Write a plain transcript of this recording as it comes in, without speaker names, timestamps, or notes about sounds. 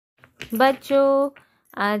बच्चों,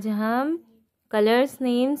 आज हम कलर्स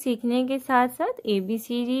नेम सीखने के साथ साथ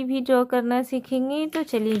ABCD भी ड्रॉ करना सीखेंगे। तो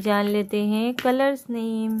चलिए जान लेते हैं colours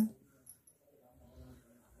name.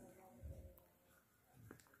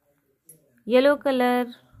 Yellow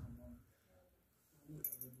colour,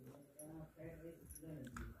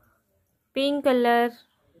 pink colour,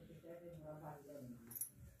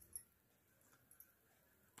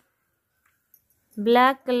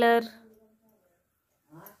 black colour,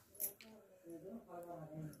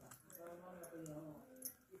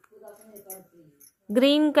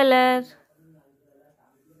 green colour,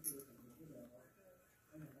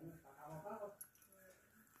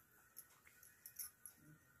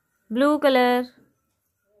 blue colour,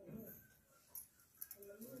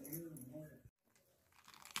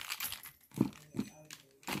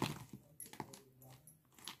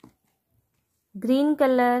 green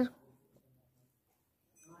colour,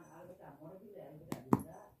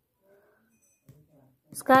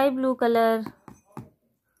 sky blue colour,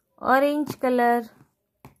 orange colour,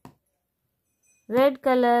 red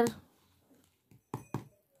colour,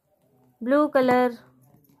 blue colour,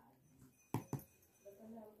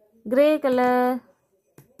 grey colour,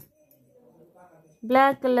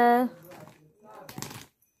 black colour,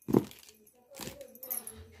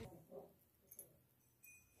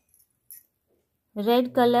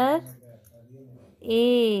 red colour,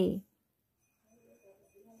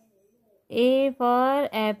 A for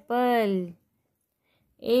apple,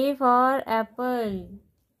 A for apple.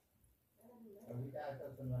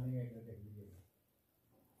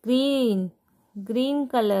 Green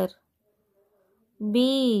color, B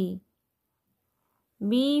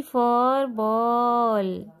for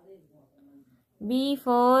ball, B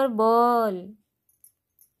for ball.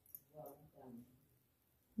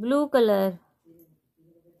 Blue color,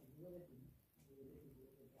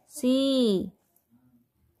 C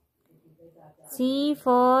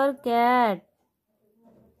for cat,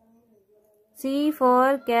 C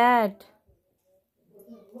for cat.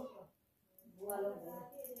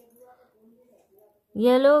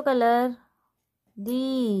 Yellow color,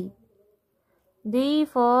 D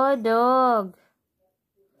for dog,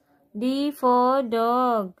 D for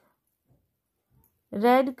dog.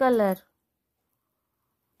 Red color,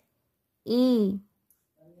 E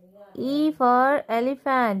for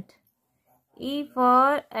elephant, E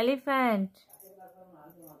for elephant.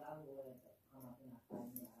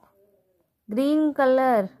 Green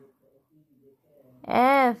color,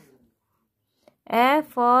 F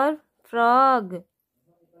for frog,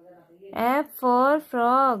 F for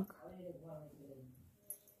frog.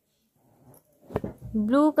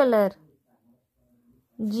 Blue color,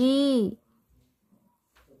 G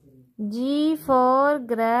for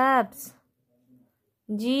grapes,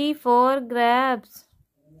 G for grapes.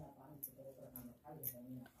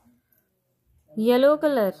 Yellow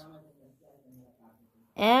color,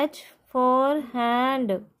 H for hand,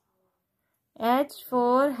 H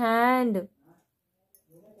for hand.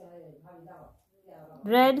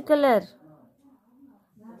 Red color,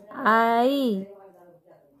 I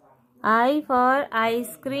for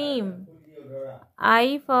ice cream,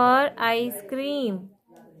 I for ice cream.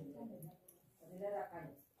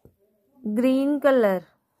 Green color,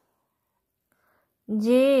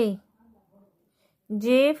 J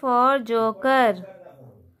for joker,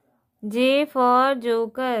 J for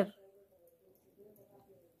joker.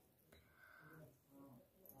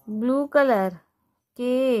 Blue color,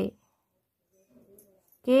 K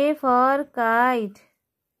for kite,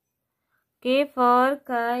 K for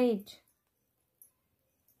kite.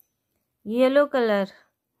 Yellow color,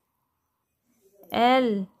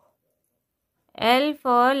 L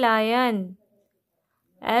for lion,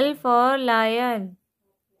 L for lion.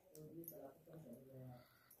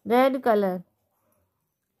 Red color,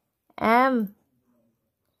 M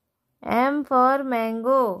for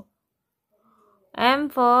mango, M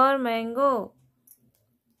for mango.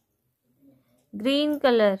 Green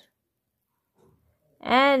color,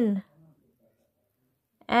 N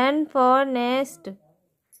for nest.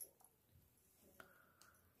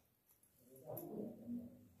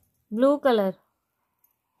 Blue color,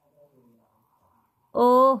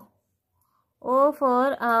 O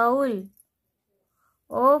for owl,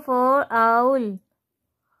 O for owl.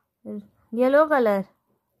 Yellow color,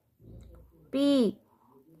 P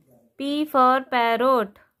for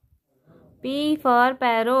parrot, P for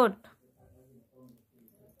parrot.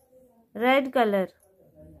 Red color,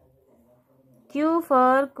 Q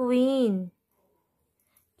for queen,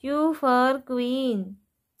 Q for queen.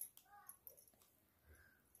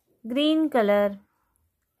 Green color,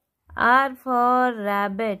 R for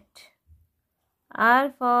rabbit,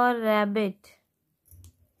 R for rabbit.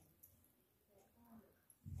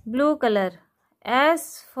 Blue color.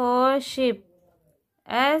 S for sheep.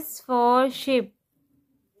 S for sheep.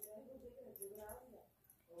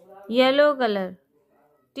 Yellow color.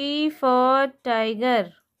 T for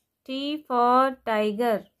tiger. T for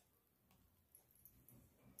tiger.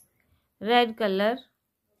 Red color.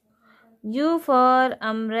 U for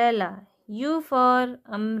umbrella. U for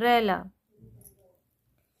umbrella.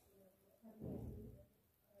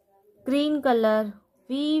 Green color.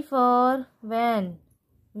 V for van.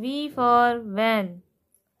 V for van.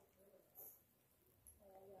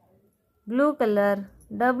 Blue color.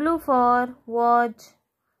 W for watch.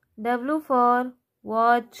 W for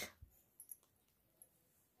watch.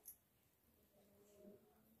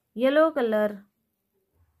 Yellow color.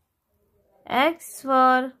 X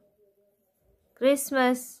for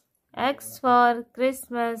Christmas. X for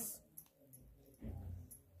Christmas.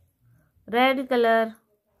 Red color.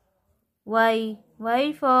 Y.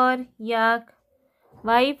 Y for yak.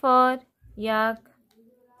 Y for yak.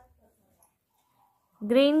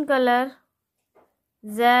 Green color.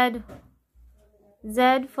 Z.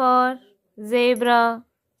 Z for zebra.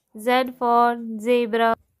 Z for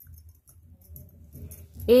zebra.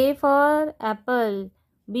 A for apple.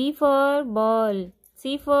 B for ball.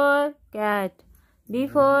 C for cat. D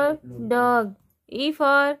for dog. E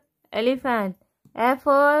for elephant. F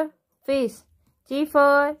for fish. G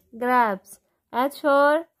for grapes. H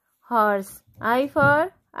for horse. I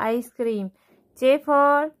for ice cream. J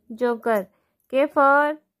for joker. K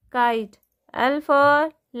for kite. L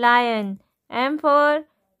for lion. M for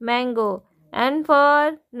mango. N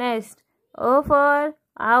for nest. O for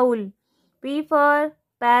owl. P for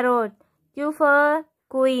parrot. Q for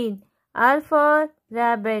queen. R for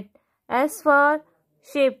rabbit. S for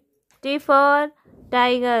sheep. T for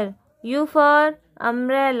tiger. U for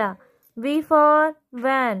umbrella. V for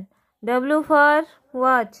van. W for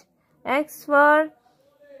watch. X for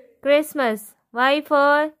Christmas. Y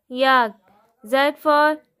for yak. Z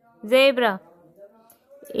for zebra.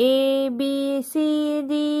 A B C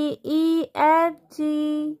D E F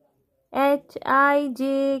G H I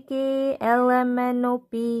J K L M N O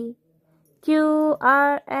P Q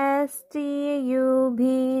R S T U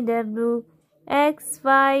V W X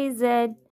Y Z.